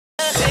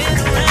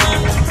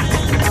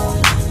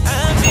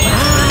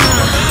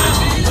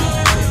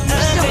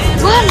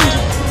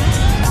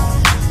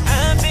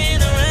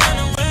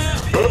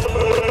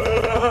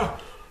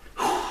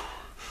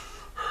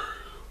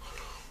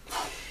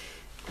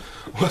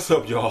What's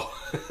up, y'all?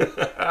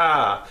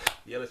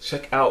 Yeah, let's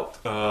check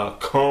out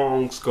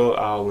Kong Skull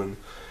Island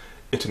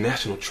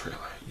international trailer.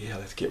 Yeah,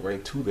 let's get right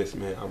into this,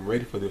 man. I'm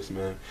ready for this,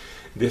 man.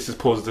 This is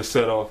supposed to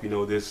set off,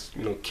 this,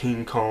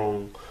 King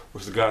Kong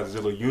versus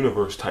Godzilla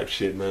universe type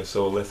shit, man.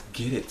 So let's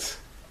get it.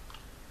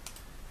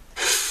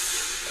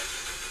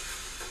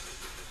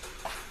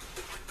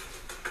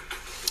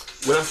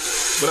 When I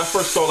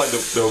first saw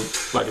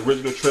the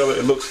original trailer,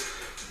 it looks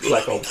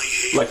like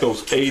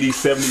those 80s,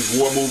 70s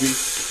war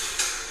movies,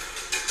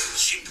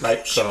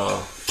 like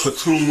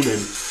Platoon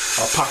and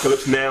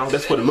Apocalypse Now.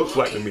 That's what it looks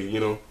like to me,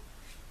 Ooh.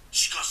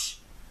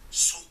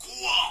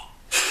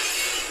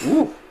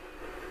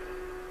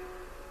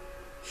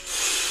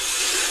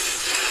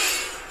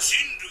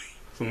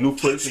 Some new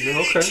place in here,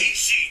 okay. What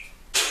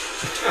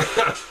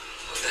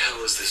the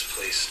hell is this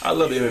place? I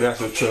love the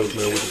international trailers,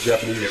 man, with the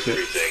Japanese and shit.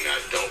 Everything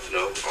I don't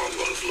know, I'm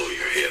gonna blow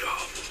your head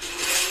off.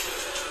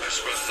 I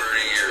spent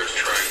 30 years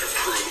trying to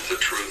prove the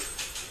truth.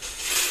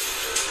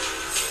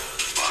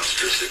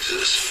 Monsters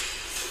exist.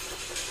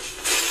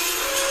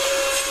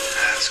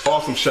 That's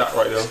Awesome shot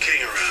right there.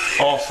 king around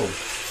here. Awesome.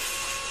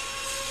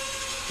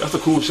 That's a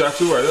cool shot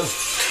too, right there.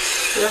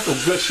 Yeah, that's some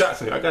good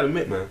shots in here, I gotta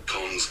admit, man.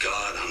 Kong's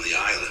god on the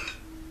island,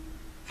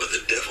 but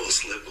the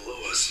devils live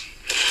below us.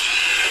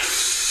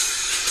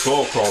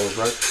 Skull crawlers,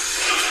 right?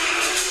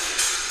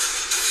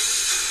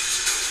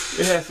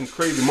 It has some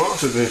crazy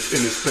monsters in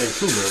this thing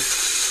too, man.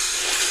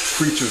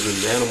 Creatures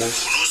and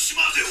animals.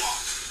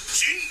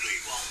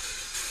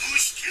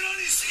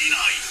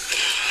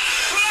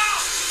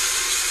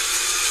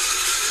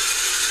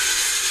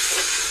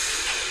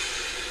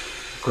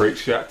 Great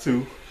shot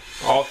too.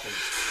 Awesome.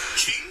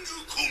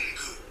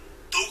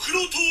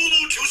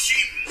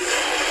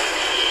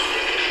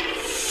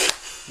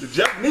 The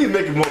Japanese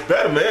make it more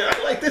better, man. I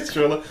like this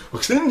trailer. I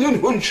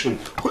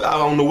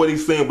don't know what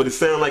he's saying, but it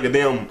sounds like a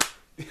damn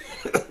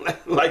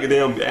like a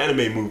damn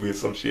anime movie or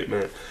some shit,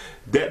 man.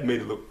 That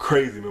made it look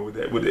crazy, man,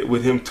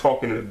 with him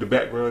talking in the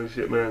background and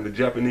shit, man. The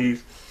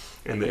Japanese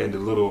and the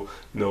little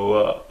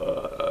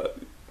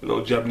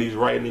Japanese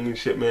writing and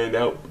shit, man.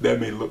 That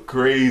made it look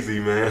crazy,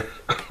 man.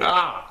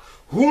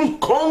 Hong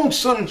Kong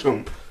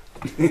Sunshine.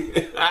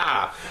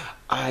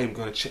 I'm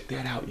gonna check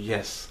that out.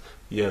 Yes,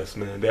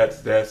 man.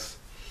 That's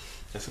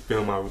a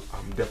film I'm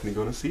definitely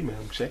gonna see, man.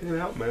 I'm checking it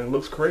out, man. It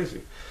looks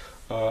crazy.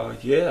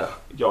 Yeah.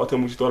 Y'all tell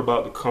me what you thought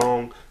about the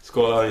Kong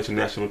Skull Island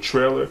international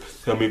trailer.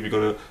 Tell me if you're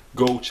gonna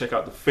go check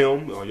out the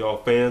film. Are y'all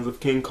fans of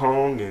King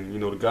Kong and the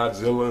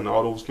Godzilla and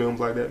all those films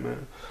like that,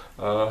 man?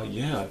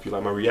 Yeah. If you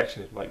like my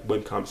reaction, like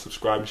button, comment,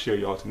 subscribe, and share.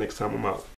 Y'all till next time I'm out.